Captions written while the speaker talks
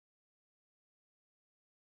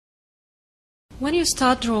When you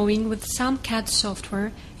start drawing with some CAD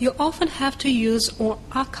software, you often have to use or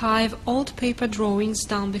archive old paper drawings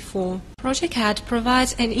done before. progeCAD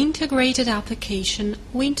provides an integrated application,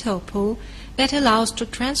 WinTopo, that allows to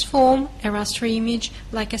transform a raster image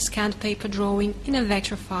like a scanned paper drawing in a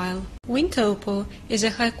vector file. WinTopo is a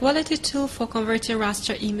high-quality tool for converting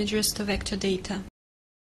raster images to vector data.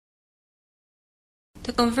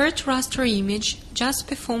 To convert raster image, just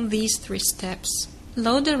perform these 3 steps.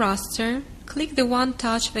 Load the raster, click the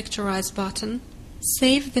One-Touch Vectorize button,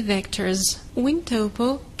 save the vectors.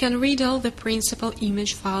 WinTopo can read all the principal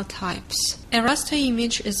image file types. A raster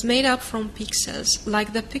image is made up from pixels,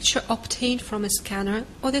 like the picture obtained from a scanner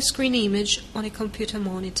or the screen image on a computer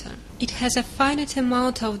monitor. It has a finite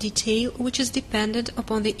amount of detail which is dependent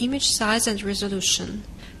upon the image size and resolution.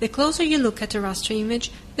 The closer you look at a raster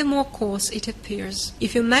image, the more coarse it appears.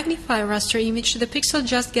 If you magnify a raster image, the pixels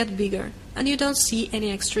just get bigger, and you don't see any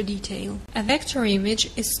extra detail. A vector image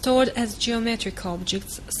is stored as geometric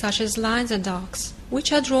objects, such as lines and arcs,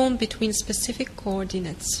 which are drawn between specific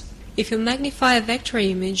coordinates. If you magnify a vector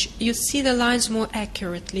image, you see the lines more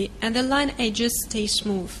accurately, and the line edges stay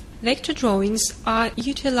smooth. Vector drawings are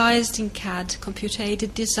utilized in CAD,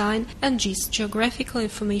 computer-aided design, and GIS, geographical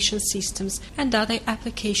information systems, and other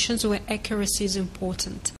applications where accuracy is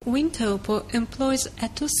important. WinTopo employs a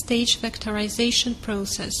 2-stage vectorization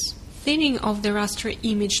process: thinning of the raster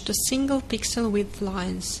image to single pixel width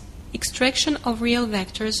lines, extraction of real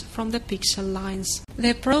vectors from the pixel lines.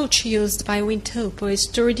 The approach used by WinTopo is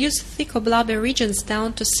to reduce thick or blobby regions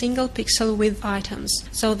down to single pixel width items,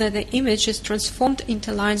 so that the image is transformed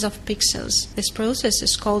into lines of pixels. This process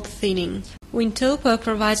is called thinning. WinTopo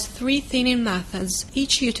provides 3 thinning methods,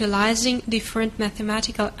 each utilizing different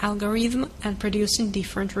mathematical algorithms and producing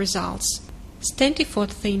different results: Stantiford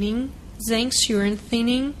thinning, Zhang-Xuan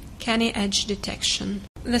thinning, canny edge detection.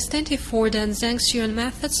 The Stantiford and Zhang-Xuan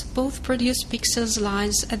methods both produce pixels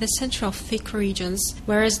lines at the center of thick regions,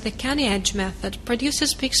 whereas the canny edge method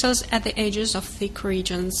produces pixels at the edges of thick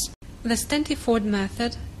regions. The Stantiford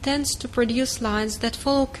method tends to produce lines that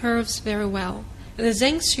follow curves very well. The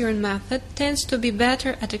Zhang-Xuan method tends to be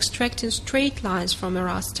better at extracting straight lines from a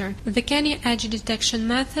raster. The canny edge detection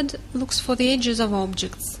method looks for the edges of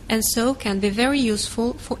objects, and so can be very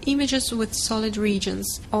useful for images with solid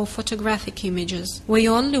regions, or photographic images, where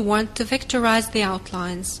you only want to vectorize the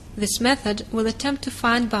outlines. This method will attempt to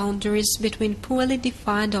find boundaries between poorly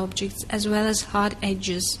defined objects as well as hard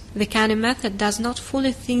edges. The canny method does not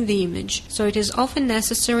fully thin the image, so it is often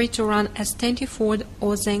necessary to run a Stantiford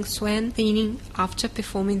or Zhang-Xuan thinning after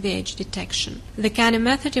performing the edge detection. The canny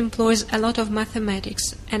method employs a lot of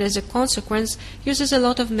mathematics and, as a consequence, uses a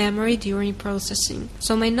lot of memory during processing,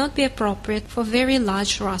 so may not be appropriate for very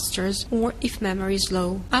large rasters or if memory is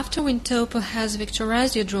low. After WinTopo has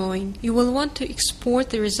vectorized your drawing, you will want to export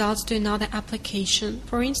the results to another application,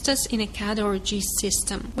 for instance in a CAD or GIS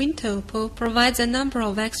system. WinTopo provides a number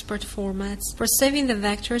of export formats for saving the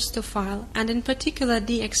vectors to file, and in particular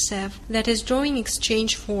DXF, that is Drawing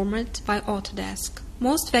Exchange Format by Autodesk.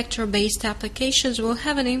 Most vector-based applications will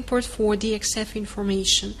have an import for DXF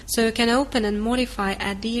information, so you can open and modify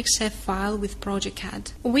a DXF file with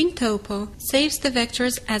progeCAD. WinTopo saves the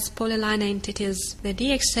vectors as polyline entities. The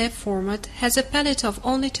DXF format has a palette of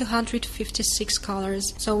only 256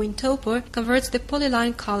 colors, so WinTopo converts the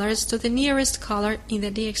polyline colors to the nearest color in the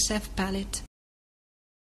DXF palette.